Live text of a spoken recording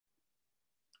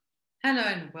Hello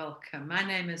and welcome. My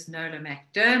name is Noela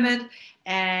McDermid,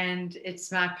 and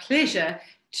it's my pleasure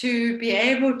to be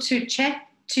able to chat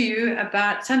to you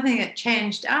about something that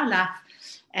changed our life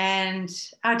and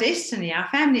our destiny, our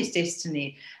family's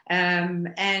destiny.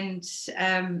 And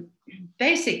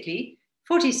Basically,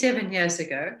 47 years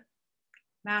ago,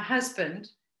 my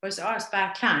husband was asked by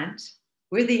a client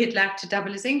whether he'd like to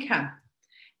double his income.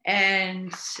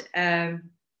 And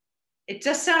It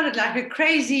just sounded like a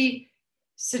crazy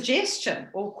suggestion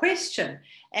or question.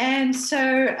 And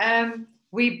so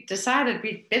we decided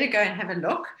we'd better go and have a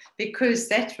look because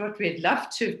that's what we'd love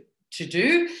to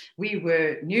do. We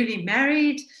were newly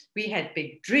married. We had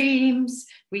big dreams.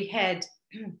 We had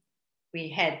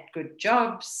good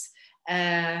jobs.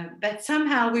 But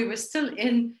somehow we were still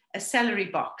in a salary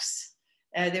box.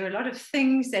 There were a lot of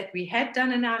things that we had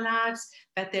done in our lives,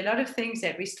 but there are a lot of things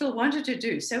that we still wanted to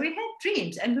do. So we had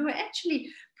dreams, and we were actually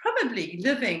probably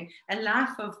living a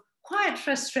life of quiet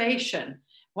frustration,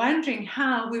 wondering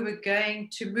how we were going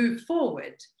to move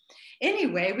forward.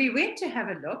 Anyway, we went to have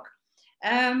a look.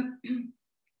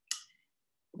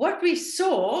 What we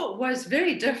saw was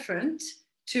very different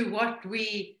to what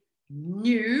we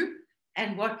knew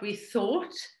and what we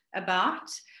thought about.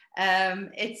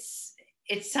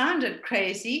 It sounded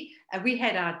crazy. We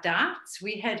had our doubts.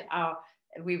 We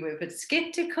were a bit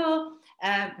skeptical.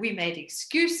 We made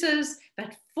excuses,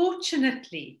 but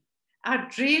fortunately, our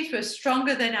dreams were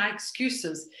stronger than our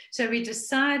excuses. So we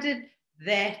decided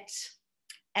that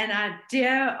an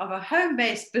idea of a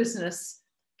home-based business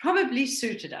probably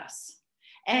suited us.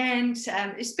 And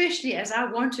especially as I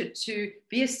wanted to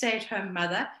be a stay-at-home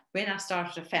mother when I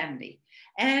started a family.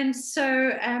 And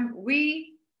so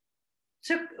we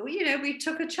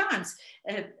took a chance.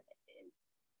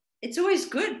 It's always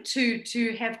good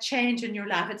to have change in your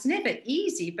life. It's never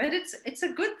easy, but it's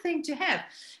a good thing to have.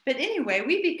 But anyway,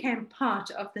 we became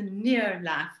part of the near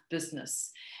life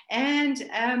business. And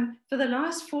for the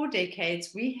last 4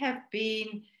 decades, we have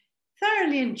been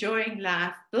thoroughly enjoying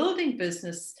life, building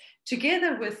business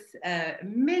together with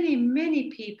many,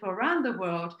 many people around the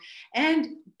world.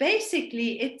 And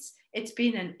basically, it's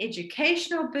been an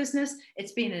educational business,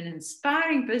 it's been an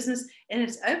inspiring business, and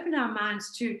it's opened our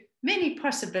minds to many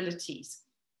possibilities.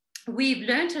 We've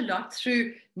learned a lot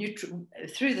through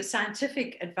the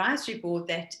scientific advisory board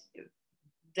that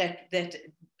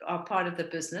are part of the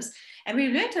business, and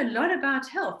we've learned a lot about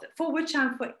health, for which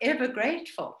I'm forever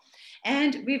grateful.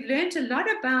 And we've learned a lot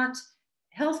about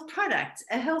health products,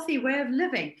 a healthy way of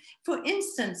living. For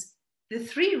instance, the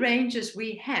 3 ranges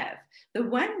we have. The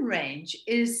one range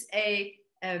is a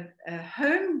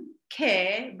home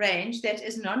care range that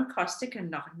is non-caustic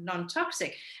and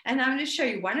non-toxic. And I'm going to show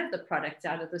you one of the products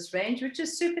out of this range, which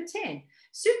is Super 10.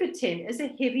 Super 10 is a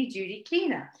heavy-duty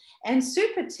cleaner. And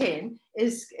Super 10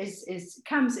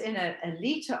 comes in a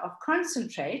liter of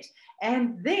concentrate,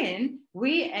 and then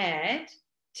we add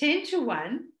 10 to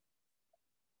 1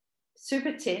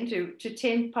 Super 10 to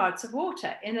 10 parts of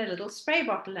water in a little spray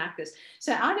bottle like this.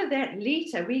 So out of that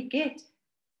liter, we get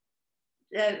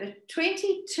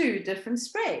 22 different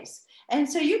sprays. And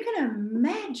so you can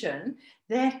imagine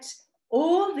that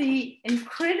all the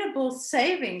incredible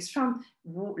savings from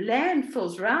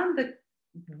landfills around the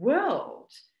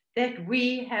world that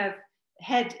we have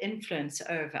had influence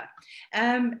over.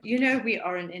 We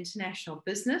are an international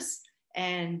business,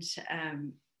 and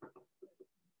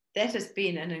that has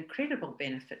been an incredible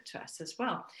benefit to us as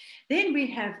well. Then we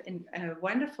have a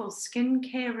wonderful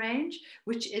skincare range,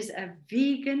 which is a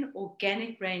vegan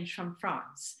organic range from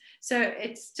France. So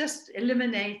it's just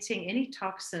eliminating any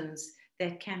toxins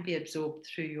that can be absorbed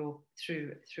through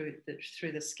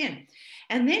the skin.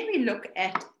 And then we look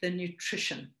at the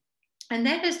nutrition. And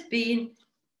that has been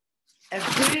a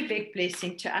very big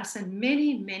blessing to us and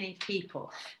many, many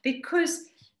people, because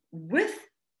with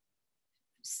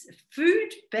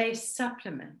food-based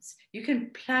supplements, you can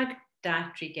plug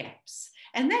dietary gaps.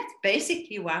 And that's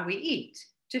basically why we eat,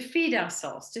 to feed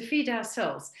ourselves.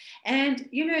 And,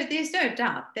 there's no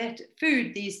doubt that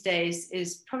food these days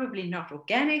is probably not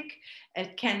organic.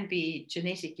 It can be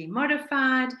genetically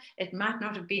modified. It might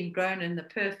not have been grown in the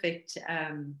perfect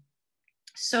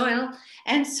soil.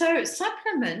 And so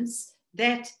supplements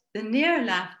that the Near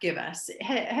Life give us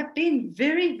have been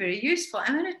very, very useful.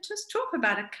 I'm going to just talk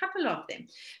about a couple of them.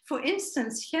 For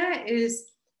instance, here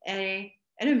is an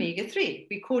omega-3.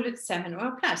 We call it Salmon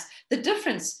Oil Plus. The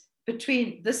difference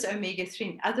between this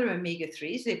omega-3 and other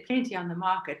omega-3s, there are plenty on the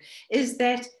market, is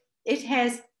that it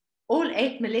has all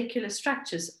 8 molecular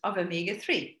structures of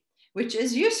omega-3, which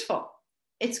is useful.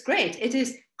 It's great. It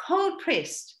is cold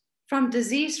pressed from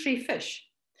disease-free fish.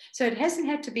 So it hasn't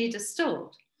had to be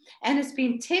distilled. And it's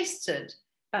been tested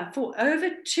for over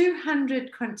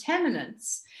 200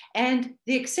 contaminants, and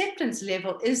the acceptance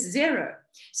level is 0.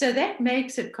 So that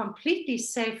makes it completely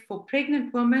safe for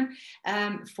pregnant women,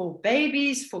 for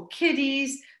babies, for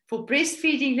kiddies, for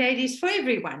breastfeeding ladies, for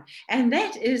everyone. And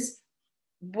that is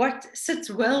what sits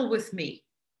well with me.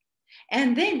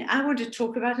 And then I want to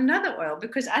talk about another oil,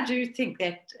 because I do think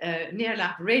that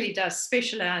Neolife really does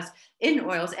specialize in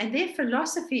oils, and their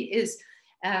philosophy is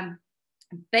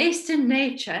based in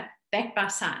nature, backed by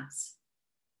science.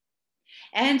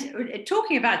 And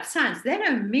talking about science, that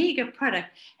omega product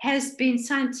has been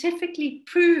scientifically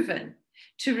proven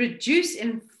to reduce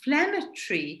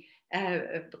inflammatory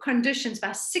conditions by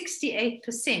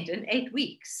 68% in 8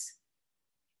 weeks.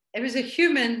 It was a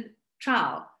human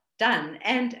trial done,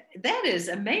 and that is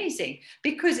amazing,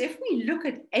 because if we look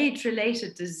at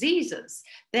age-related diseases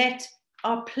that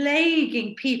are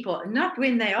plaguing people, not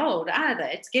when they're old either,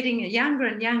 it's getting younger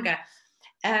and younger,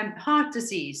 heart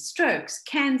disease, strokes,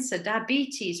 cancer,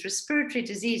 diabetes, respiratory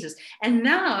diseases, and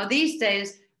now these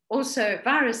days also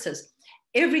viruses.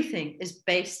 Everything is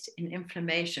based in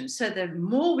inflammation. So the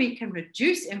more we can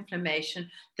reduce inflammation,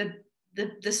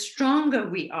 the stronger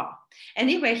we are.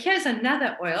 Anyway, here's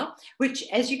another oil, which,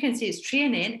 as you can see, is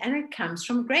treonine, and it comes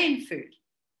from grain food.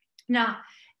 Now,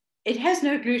 it has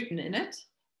no gluten in it.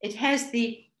 It has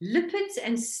the lipids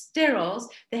and sterols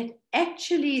that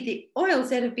actually, the oils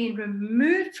that have been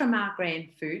removed from our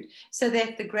grain food, so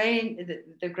that the grain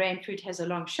food has a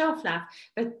long shelf life.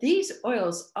 But these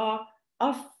oils are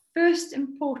of first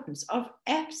importance, of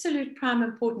absolute prime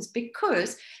importance,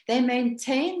 because they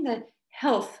maintain the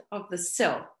health of the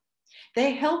cell.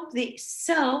 They help the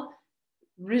cell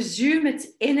resume its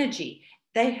energy.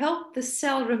 They help the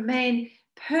cell remain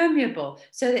permeable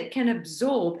so that it can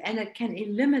absorb and it can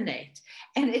eliminate.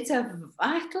 And it's a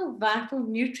vital, vital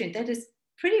nutrient that has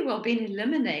pretty well been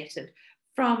eliminated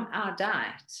from our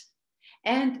diet.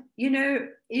 And, you know,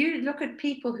 you look at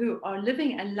people who are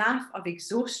living a life of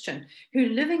exhaustion, who are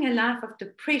living a life of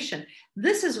depression.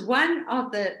 This is one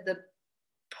of the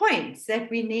points that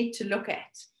we need to look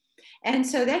at. And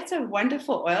so that's a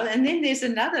wonderful oil. And then there's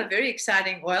another very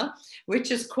exciting oil,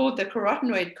 which is called the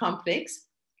carotenoid complex.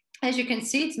 As you can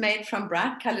see, it's made from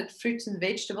bright colored fruits and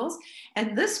vegetables.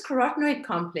 And this carotenoid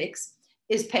complex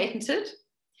is patented.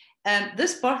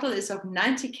 This bottle is of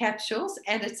 90 capsules,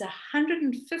 and it's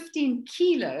 115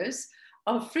 kilos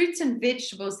of fruits and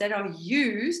vegetables that are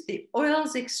used, the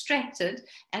oils extracted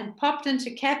and popped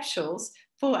into capsules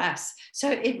for us. So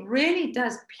it really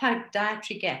does plug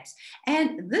dietary gaps.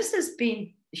 And this has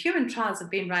been, human trials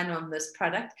have been run on this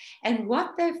product. And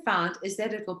what they've found is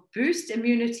that it will boost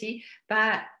immunity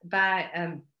by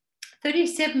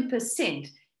 37%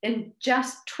 in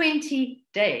just 20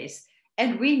 days.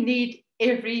 And we need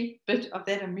every bit of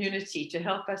that immunity to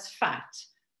help us fight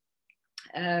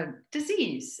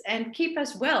disease and keep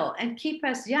us well and keep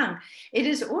us young. It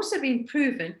has also been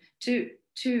proven to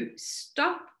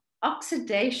stop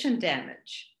oxidation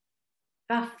damage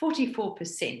by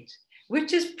 44%,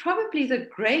 which is probably the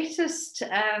greatest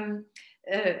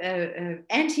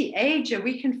anti-ager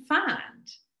we can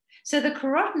find. So the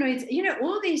carotenoids, you know,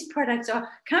 all these products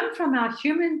come from our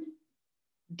human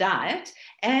diet,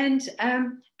 and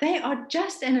they are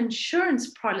just an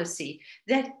insurance policy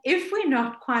that if we're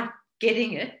not quite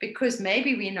getting it because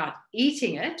maybe we're not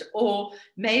eating it, or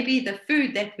maybe the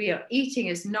food that we are eating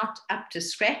is not up to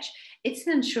scratch, it's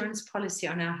an insurance policy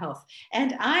on our health.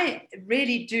 And I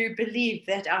really do believe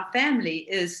that our family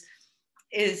is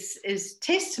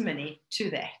testimony to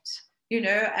that. You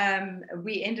know,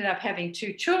 we ended up having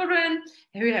 2 children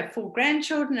who have 4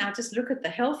 grandchildren. I just look at the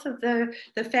health of the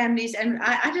families, and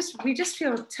we just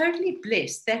feel totally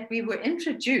blessed that we were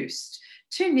introduced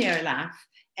to Neolife,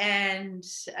 and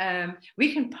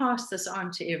we can pass this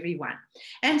on to everyone.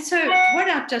 And so what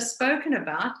I've just spoken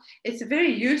about, it's a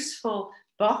very useful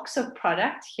box of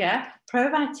product here, Pro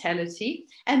Vitality,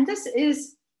 and this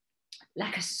is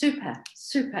like a super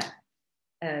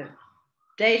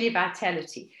daily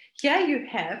vitality. Here you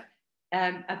have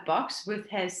a box which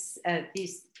has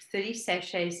these 30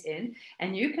 sachets in,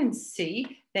 and you can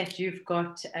see that you've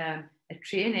got a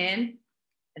treonine,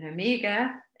 an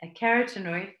omega, a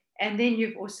carotenoid, and then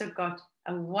you've also got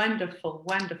a wonderful,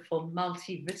 wonderful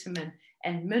multivitamin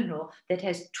and mineral that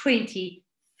has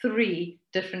 23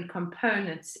 different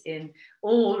components in,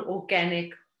 all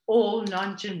organic, all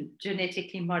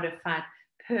non-genetically modified,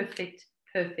 perfect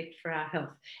perfect for our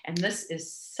health. And this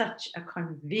is such a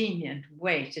convenient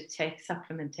way to take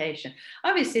supplementation.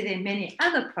 Obviously, there are many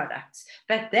other products,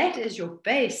 but that is your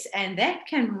base, and that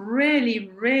can really,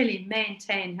 really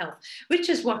maintain health, which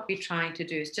is what we're trying to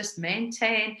do, is just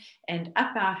maintain and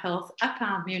up our health, up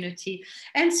our immunity.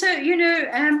 And so,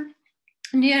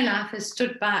 NeoLife has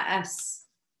stood by us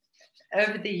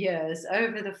over the years,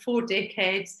 over the 4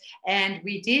 decades, and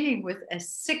we're dealing with a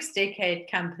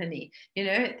 6-decade company.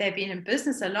 They've been in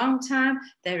business a long time,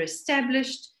 they're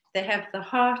established, they have the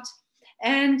heart.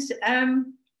 And, I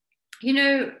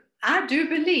do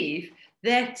believe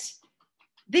that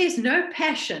there's no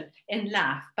passion in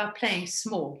life by playing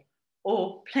small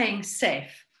or playing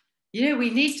safe. We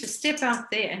need to step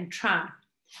out there and try.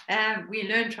 We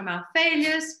learn from our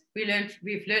failures,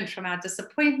 we've learned from our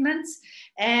disappointments,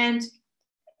 and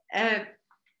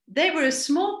they were a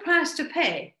small price to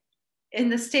pay in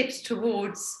the steps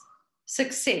towards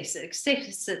success,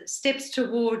 steps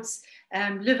towards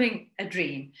living a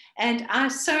dream. And I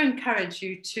so encourage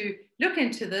you to look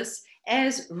into this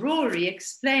as Rory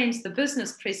explains the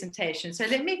business presentation. So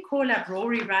let me call up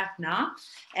Rory right now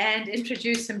and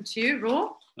introduce him to you.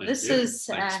 Rory,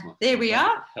 there we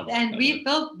are. Hello, and we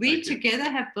together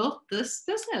have built this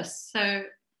business. So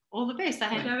all the best. I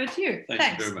hand over to you.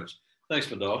 Thanks very much. Thanks,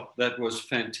 Madar. That was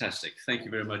fantastic. Thank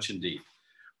you very much indeed.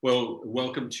 Well,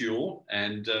 welcome to you all.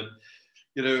 And,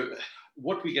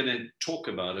 what we're going to talk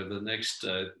about over the next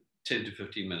 10 to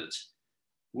 15 minutes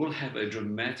will have a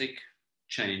dramatic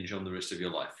change on the rest of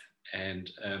your life.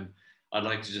 And I'd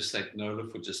like to just thank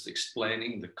Noela for just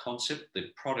explaining the concept,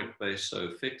 the product base so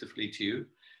effectively to you.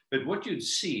 But what you'd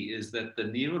see is that the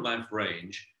NeoLife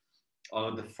range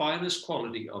are the finest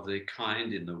quality of their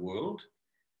kind in the world.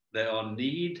 They are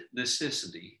need,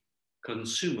 necessity,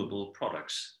 consumable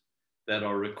products that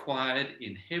are required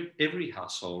in every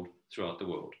household throughout the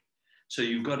world. So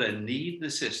you've got a need,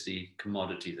 necessity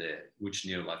commodity there, which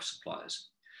NeoLife supplies.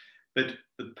 But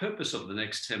the purpose of the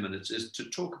next 10 minutes is to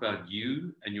talk about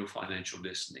you and your financial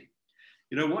destiny.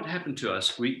 What happened to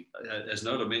us? As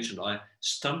Noela mentioned, I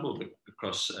stumbled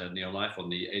across NeoLife on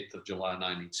the 8th of July,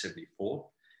 1974.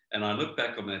 And I look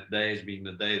back on that day as being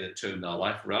the day that turned our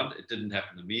life around. It didn't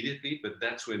happen immediately, but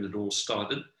that's when it all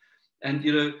started. And,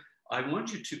 I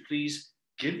want you to please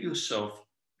give yourself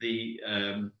the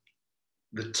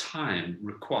time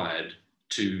required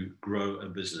to grow a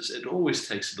business. It always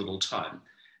takes a little time.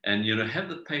 And, have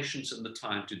the patience and the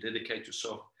time to dedicate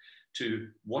yourself to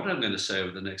what I'm going to say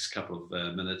over the next couple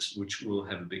of minutes, which will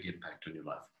have a big impact on your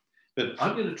life. But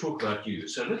I'm going to talk about you.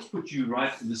 So let's put you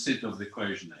right in the center of the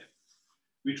equation there.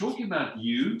 We're talking about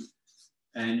you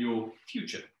and your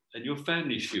future and your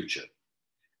family's future.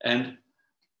 And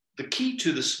the key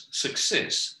to this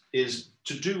success is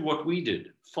to do what we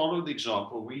did, follow the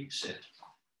example we set.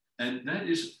 And that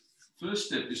is, first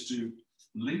step is to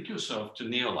link yourself to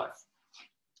NeoLife.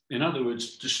 In other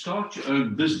words, to start your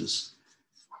own business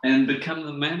and become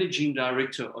the managing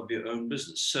director of your own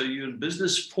business. So you're in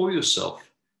business for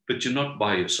yourself, but you're not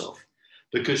by yourself,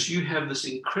 because you have this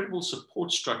incredible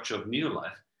support structure of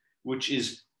NeoLife, which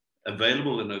is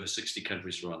available in over 60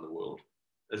 countries around the world.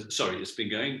 It's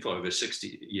been going for over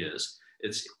 60 years.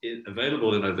 It's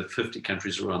available in over 50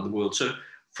 countries around the world. So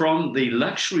from the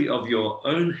luxury of your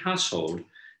own household,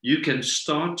 you can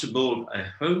start to build a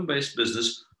home-based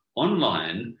business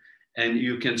online, and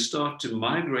you can start to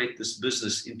migrate this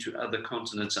business into other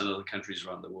continents and other countries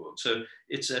around the world. So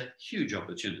it's a huge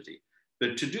opportunity.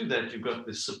 But to do that, you've got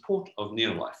the support of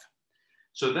NeoLife.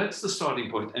 So that's the starting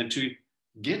point. And to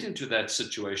get into that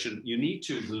situation, you need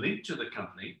to link to the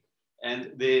company.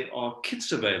 And there are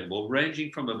kits available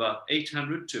ranging from about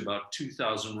 800 to about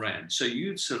 2,000 Rand. So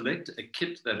you'd select a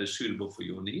kit that is suitable for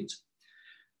your needs.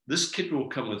 This kit will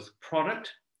come with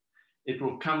product. It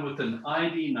will come with an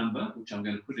ID number, which I'm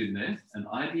going to put in there, an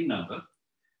ID number.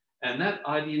 And that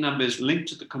ID number is linked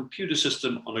to the computer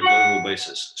system on a global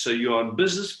basis. So you are in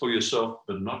business for yourself,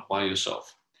 but not by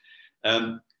yourself.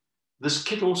 This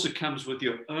kit also comes with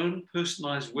your own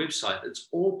personalized website. It's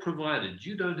all provided.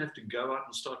 You don't have to go out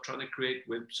and start trying to create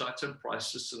websites and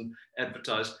prices and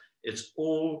advertise. It's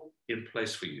all in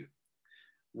place for you.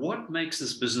 What makes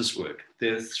this business work?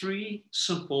 There are 3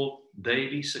 simple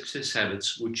daily success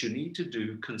habits which you need to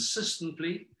do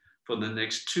consistently for the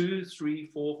next 2,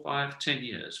 3, 4, 5, 10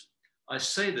 years. I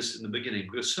say this in the beginning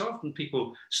because so often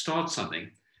people start something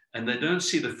and they don't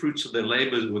see the fruits of their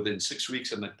labor within 6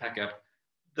 weeks and they pack up.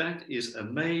 That is a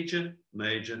major,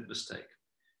 major mistake.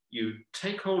 You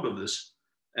take hold of this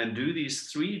and do these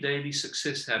 3 daily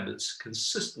success habits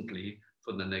consistently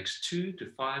for the next 2 to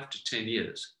 5 to 10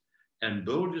 years and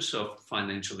build yourself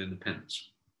financial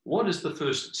independence. What is the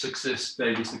first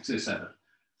daily success habit?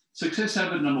 Success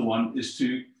habit number one is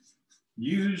to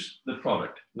use the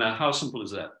product. Now, how simple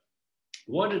is that?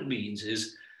 What it means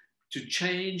is to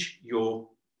change your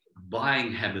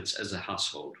buying habits as a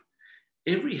household.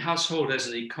 Every household has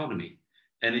an economy.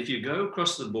 And if you go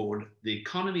across the board, the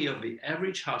economy of the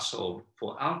average household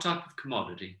for our type of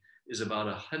commodity is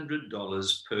about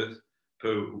 $100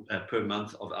 per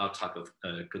month of our type of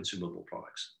consumable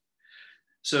products.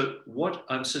 So what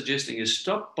I'm suggesting is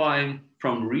stop buying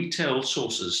from retail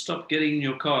sources, stop getting in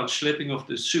your car and schlepping off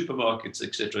the supermarkets,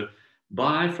 etc.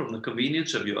 Buy from the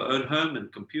convenience of your own home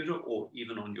and computer or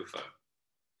even on your phone.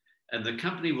 And the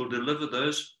company will deliver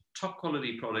those top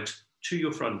quality products to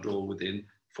your front door within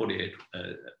 48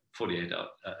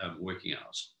 working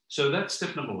hours. So that's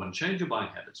step number one, change your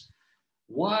buying habits.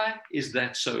 Why is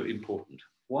that so important?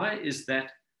 Why is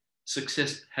that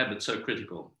success habit so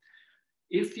critical?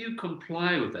 If you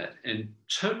comply with that and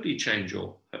totally change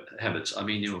your habits, I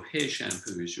mean your hair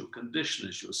shampoos, your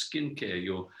conditioners, your skincare,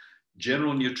 your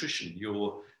general nutrition,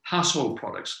 your household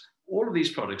products, all of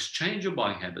these products, change your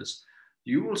buying habits,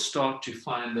 you will start to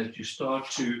find that you start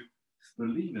to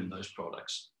believe in those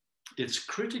products. It's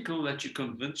critical that you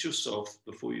convince yourself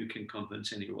before you can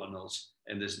convince anyone else,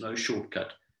 and there's no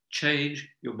shortcut. Change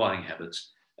your buying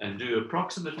habits and do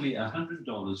approximately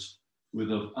 $100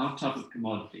 with our type of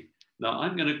commodity. Now,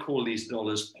 I'm going to call these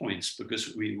dollars points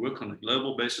because we work on a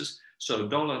global basis. So a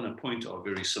dollar and a point are a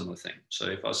very similar thing. So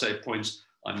if I say points,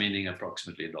 I'm meaning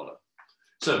approximately $1.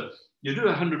 So you do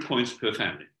 100 points per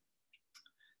family.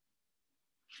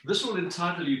 This will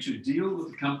entitle you to deal with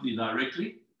the company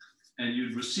directly, and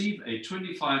you'd receive a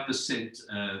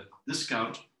 25%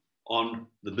 discount on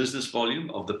the business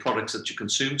volume of the products that you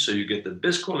consume. So you get the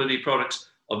best quality products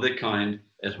of their kind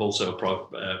at wholesale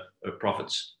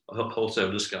profits,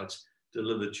 wholesale discounts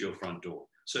delivered to your front door.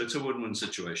 So it's a win-win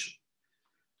situation.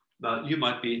 Now, you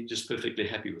might be just perfectly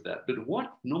happy with that. But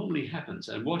what normally happens,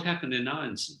 and what happened in our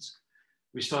instance,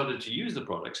 we started to use the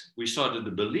products, we started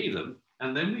to believe them,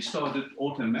 and then we started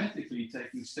automatically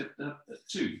taking step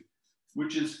two,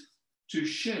 which is to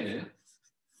share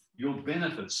your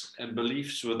benefits and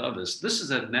beliefs with others. This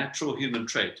is a natural human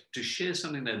trait, to share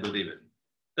something they believe in.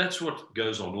 That's what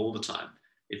goes on all the time.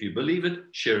 If you believe it,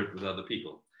 share it with other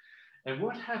people. And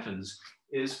what happens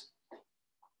is,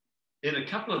 in a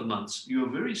couple of months,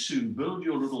 you'll very soon build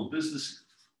your little business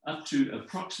up to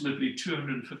approximately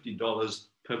 $250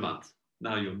 per month.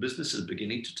 Now your business is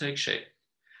beginning to take shape.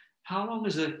 How long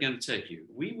is that going to take you?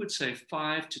 We would say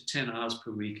 5 to 10 hours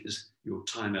per week is your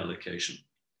time allocation.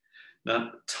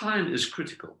 Now, time is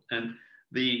critical. And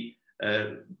the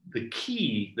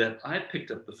key that I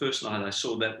picked up the first night I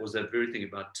saw that was that very thing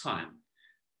about time.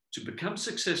 To become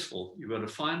successful, you've got to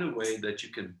find a way that you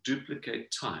can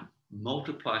duplicate time,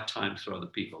 multiply time through other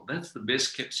people. That's the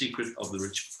best kept secret of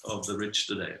the rich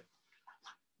today.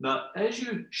 Now, as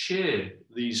you share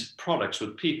these products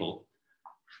with people,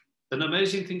 an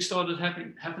amazing thing started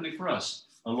happening for us.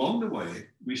 Along the way,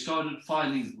 we started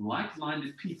finding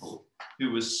like-minded people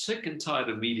who were sick and tired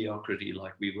of mediocrity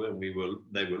like we were.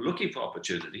 They were looking for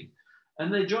opportunity,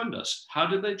 and they joined us. How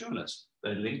did they join us?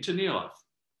 They linked to NeoLife.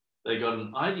 They got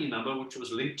an ID number, which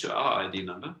was linked to our ID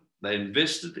number. They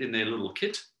invested in their little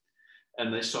kit,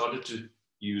 and they started to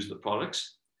use the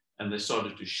products, and they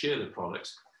started to share the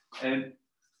products. And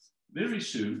very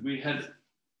soon, we had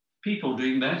people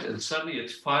doing that, and suddenly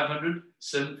it's 500,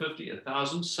 750,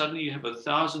 1,000. Suddenly you have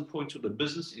 1,000 points of the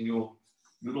business in your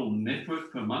little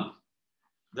network per month.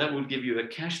 That will give you a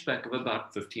cash back of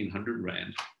about 1,500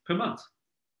 Rand per month.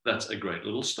 That's a great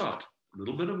little start. A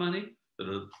little bit of money, but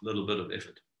a little bit of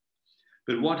effort.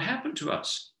 But what happened to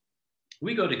us?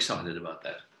 We got excited about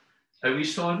that. And we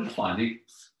started finding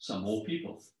some more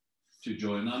people to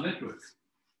join our network.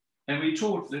 And we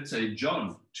taught, let's say,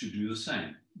 John to do the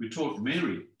same. We taught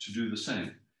Mary to do the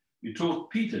same. We taught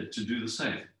Peter to do the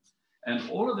same. And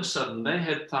all of a sudden, they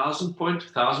had 1,000 point,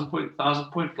 1,000 point,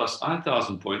 1,000 point plus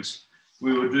 1,000 points.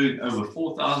 We were doing over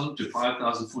 4,000 to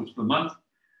 5,000 points per month.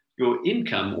 Your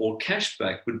income or cash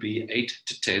back would be 8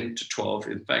 to 10 to 12.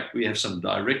 In fact, we have some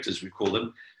directors, we call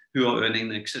them, who are earning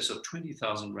in excess of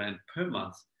 20,000 Rand per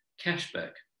month cash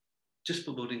back just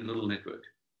for building a little network,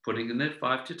 putting in their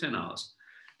 5 to 10 hours,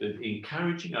 but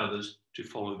encouraging others to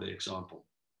follow their example.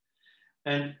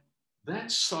 And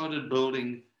that started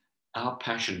building our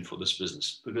passion for this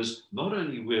business, because not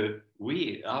only were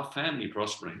we, our family,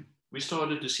 prospering, we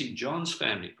started to see John's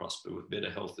family prosper with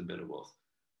better health and better wealth.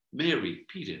 Mary,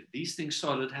 Peter, these things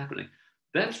started happening.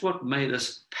 That's what made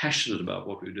us passionate about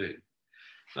what we're doing.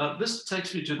 Now, this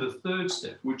takes me to the third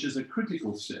step, which is a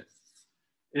critical step.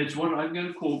 It's what I'm going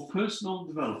to call personal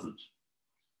development.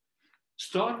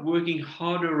 Start working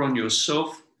harder on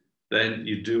yourself than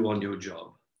you do on your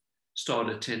job. Start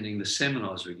attending the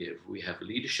seminars we give. We have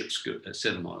leadership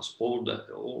seminars, all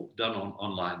done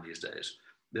online these days.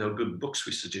 There are good books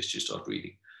we suggest you start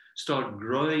reading. Start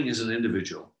growing as an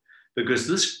individual, because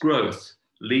this growth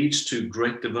leads to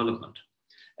great development.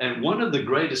 And one of the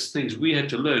greatest things we had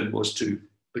to learn was to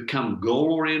become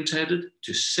goal-oriented,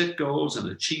 to set goals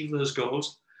and achieve those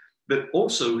goals. But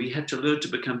also we had to learn to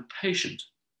become patient.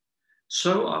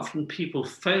 So often people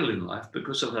fail in life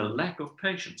because of a lack of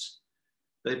patience.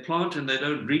 They plant and they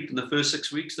don't reap in the first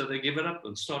 6 weeks, so they give it up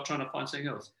and start trying to find something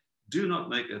else. Do not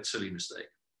make that silly mistake.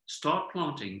 Start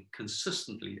planting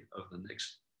consistently over the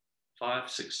next 5,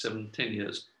 6, 7, 10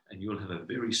 years, and you'll have a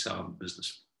very sound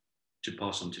business to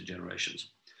pass on to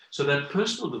generations. So that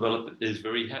personal development is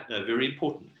very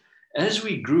important. As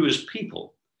we grew as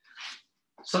people,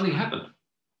 something happened.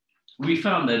 We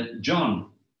found that John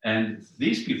and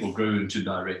these people grew into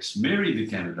directs. Mary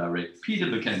became a direct, Peter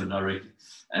became a direct,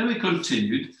 and we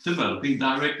continued developing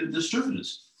directed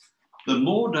distributors. The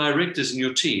more directors in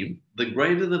your team, the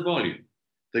greater the volume.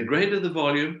 The greater the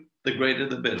volume, the greater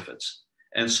the benefits.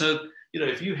 And so,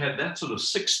 if you had that sort of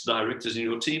 6 directors in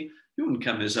your team, your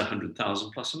income is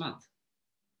 100,000 plus a month.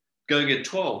 Going at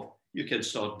 12, you can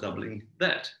start doubling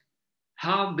that.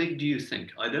 How big do you think?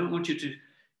 I don't want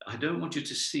you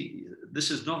to see,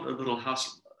 this is not a little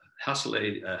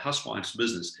housewife's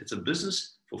business. It's a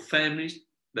business for families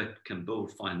that can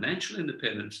build financial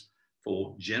independence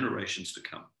for generations to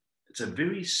come. It's a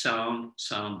very sound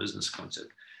business concept.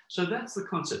 So that's the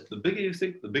concept. The bigger you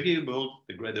think, the bigger you build,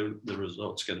 the greater the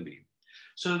result's going to be.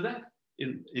 So that,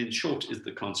 in short, is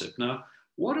the concept. Now,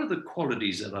 what are the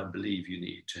qualities that I believe you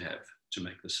need to have to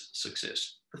make this a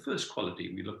success? The first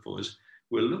quality we look for is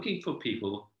we're looking for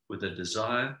people with a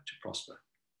desire to prosper.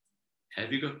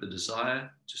 Have you got the desire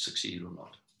to succeed or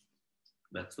not?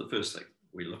 That's the first thing.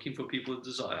 We're looking for people with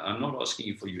desire. I'm not asking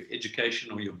you for your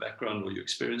education or your background or your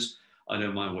experience. I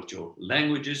don't mind what your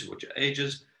language is, what your age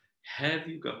is. Have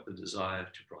you got the desire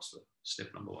to prosper?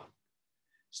 Step number 1.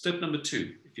 Step number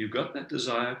 2, if you've got that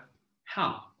desire,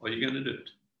 how are you going to do it?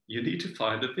 You need to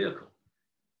find a vehicle.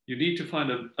 You need to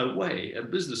find a way, a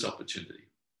business opportunity.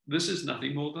 This is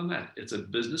nothing more than that. It's a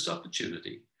business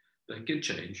opportunity that can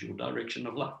change your direction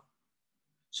of life.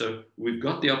 So we've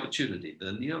got the opportunity.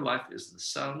 The NeoLife is the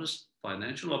soundest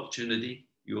financial opportunity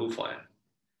you'll find,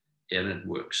 and it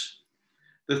works.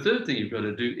 The third thing you've got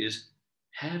to do is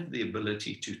have the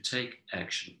ability to take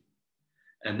action.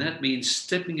 And that means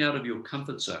stepping out of your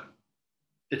comfort zone.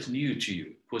 It's new to you.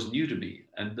 It was new to me.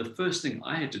 And the first thing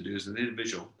I had to do as an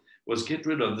individual was get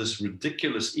rid of this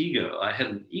ridiculous ego. I had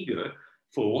an ego.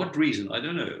 For what reason? I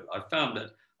don't know. I found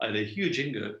that I had a huge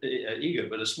ego,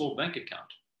 but a small bank account.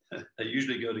 They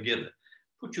usually go together.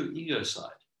 Put your ego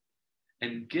aside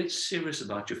and get serious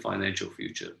about your financial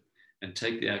future and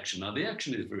take the action. Now, the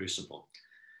action is very simple.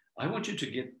 I want you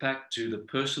to get back to the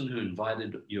person who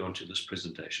invited you onto this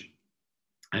presentation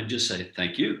and just say,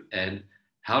 thank you. And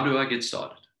how do I get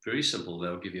started? Very simple.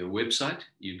 They'll give you a website.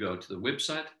 You go to the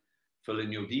website, fill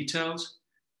in your details,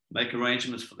 make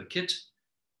arrangements for the kit,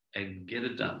 and get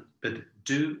it done. But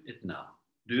do it now.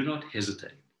 Do not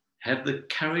hesitate. Have the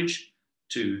courage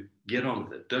to get on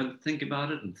with it. Don't think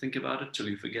about it and think about it till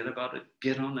you forget about it.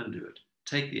 Get on and do it.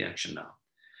 Take the action now.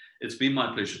 It's been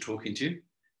my pleasure talking to you.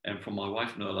 And from my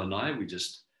wife, Noela, and I, we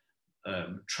just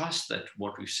trust that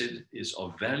what we've said is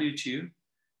of value to you.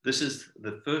 This is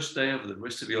the first day of the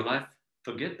rest of your life.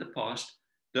 Forget the past.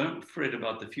 Don't fret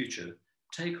about the future.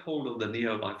 Take hold of the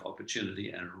NeoLife opportunity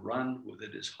and run with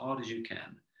it as hard as you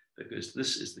can, because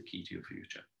this is the key to your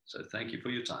future. So thank you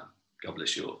for your time. God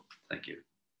bless you all. Thank you.